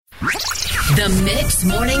The Mix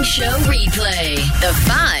Morning Show replay. The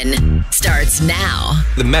fun starts now.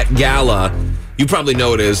 The Met Gala, you probably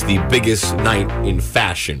know it as the biggest night in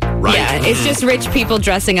fashion, right? Yeah, it's just rich people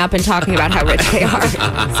dressing up and talking about how rich they are.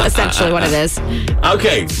 That's essentially what it is.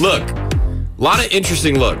 Okay, look. A lot of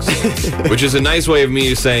interesting looks, which is a nice way of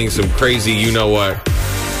me saying some crazy, you-know-what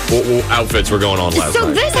outfits were going on last night.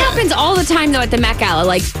 So this happens all the time, though, at the Met Gala.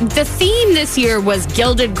 Like, the theme this year was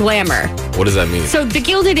gilded glamour. What does that mean? So the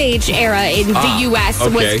Gilded Age era in the U.S.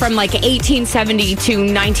 was from, like, 1870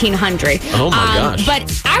 to 1900. Oh, my gosh.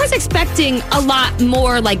 But I was expecting a lot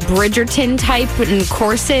more, like, Bridgerton type and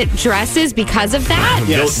corset dresses because of that.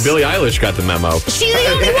 Yes. Billie Eilish got the memo. She's the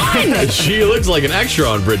only one. She looks like an extra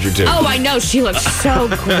on Bridgerton. Oh, I know. She looks so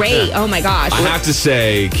great. Oh, my gosh. I have to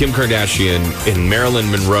say, Kim Kardashian in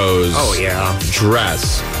Marilyn Monroe's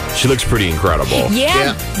dress, she looks pretty incredible.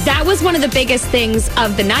 Yeah, that was one of the biggest things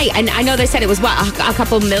of the night. And I know they said it was, a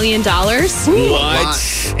couple $1 million?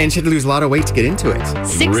 What? And she had to lose a lot of weight to get into it.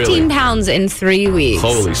 16 pounds in 3 weeks.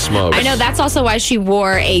 Holy smokes. I know that's also why she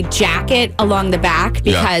wore a jacket along the back,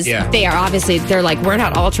 because they are obviously, they're like, we're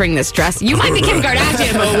not altering this dress. You might be Kim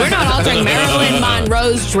Kardashian, but we're not altering Marilyn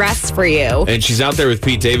Monroe's dress for you. And she's out there with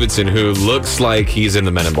Pete Davidson, who looks like he's in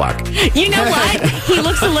the Men in Black. You know what? He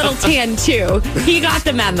looks a little tan, too. He got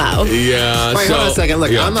the memo. Yeah. Wait, hold on a second.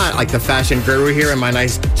 Look, I'm not like the fashion guru here in my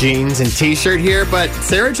nice jeans and t-shirt here, but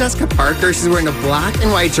Sarah Jessica Parker, she's wearing a black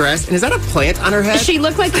and white dress. And is that a plant on her head? She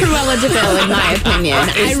looked like Cruella de Vil, in my opinion.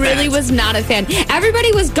 I really was not a fan.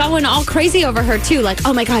 Everybody was going all crazy over her, too. Like,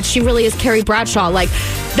 oh my God, she really is Carrie Bradshaw. Like,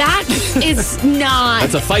 that is not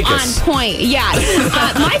That's a ficus. on point. Yeah.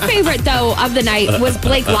 My favorite, though, of the night was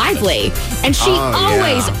Blake Lively. And she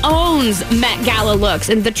always owns Met Gala looks.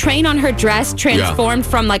 And the train on her dress transformed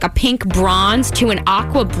from like a pink bronze to an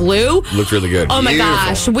aqua blue. Looked really good. Oh my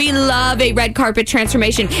gosh. We love a red carpet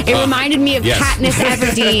transformation. It reminded me of Katniss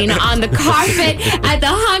Everdeen on the carpet at the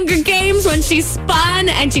Hunger Games when she spun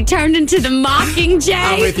and she turned into the Mockingjay.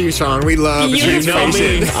 I'm with you, Sean. We love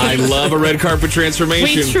transformation. I love a red carpet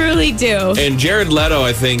transformation. We truly do. And Jared Leto,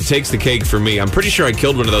 I think, takes the cake for me. I'm pretty sure I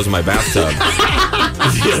killed one of those in my bathtub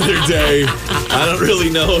the other day. I don't really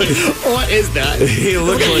know. What is that? He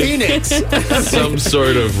looks like Phoenix. some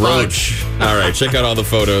sort of roach. All right, check out all the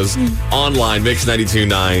photos online,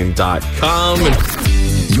 mix929.com.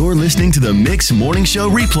 You're listening to the Mix Morning Show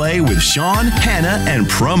replay with Sean, Hannah, and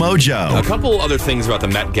Promo Joe. A couple other things about the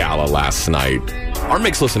Met Gala last night. Our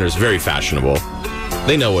Mix listeners, very fashionable.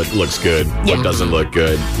 They know what looks good, what doesn't look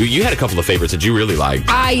good. You had a couple of favorites that you really liked.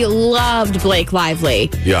 I loved Blake Lively.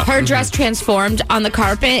 Yeah. Her dress transformed on the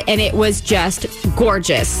carpet, and it was just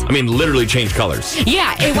gorgeous. I mean, literally changed colors.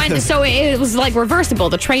 Yeah, it went, so it was like reversible,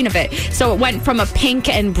 the train of it. So it went from a pink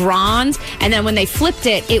and bronze, and then when they flipped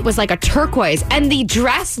it, it was like a turquoise. And the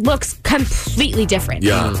dress looks completely different.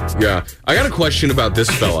 Yeah. I got a question about this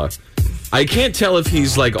fella. I can't tell if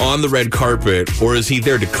he's like on the red carpet or is he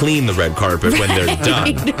there to clean the red carpet when they're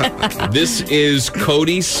done. This is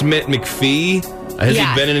Cody Smith McPhee. Has he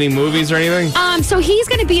been in any movies or anything? So he's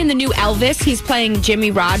going to be in the new Elvis. He's playing Jimmy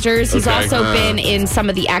Rogers. He's also been in some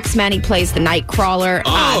of the X-Men. He plays the Nightcrawler.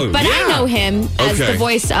 But I know him as the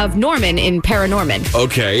voice of Norman in Paranorman.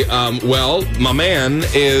 Okay. Well, my man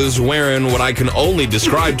is wearing what I can only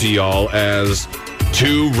describe to y'all as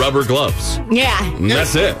 2 rubber gloves. Yeah. And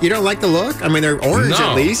that's it. You don't like the look? I mean, they're orange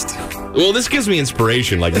at least. Well, this gives me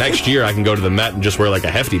inspiration. Like next year, I can go to the Met and just wear like a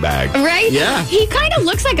hefty bag. Right? Yeah. He kind of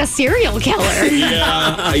looks like a serial killer.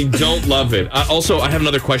 Yeah, I don't love it. Also, I have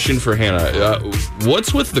another question for Hannah.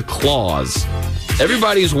 What's with the claws?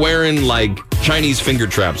 Everybody's wearing like Chinese finger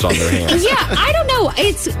traps on their hands. Yeah, I don't know.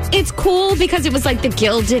 It's cool because it was like the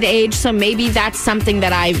Gilded Age, so maybe that's something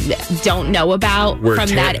that I don't know about from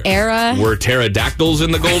that era. Were pterodactyls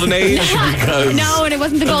in the Golden Age? No, and it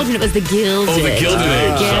wasn't the golden, it was the Gilded. Oh, the Gilded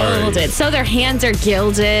Age. Gilded. So their hands are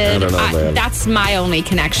gilded. I don't know, man. That's my only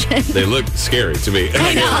connection. They look scary to me.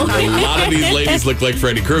 I know. A lot of these ladies look like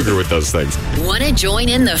Freddy Krueger with those things. Want to join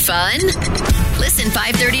in the fun? Listen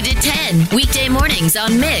 5:30 to 10 weekday mornings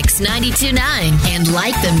on Mix 92.9 and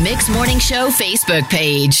like the Mix Morning Show Facebook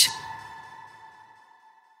page.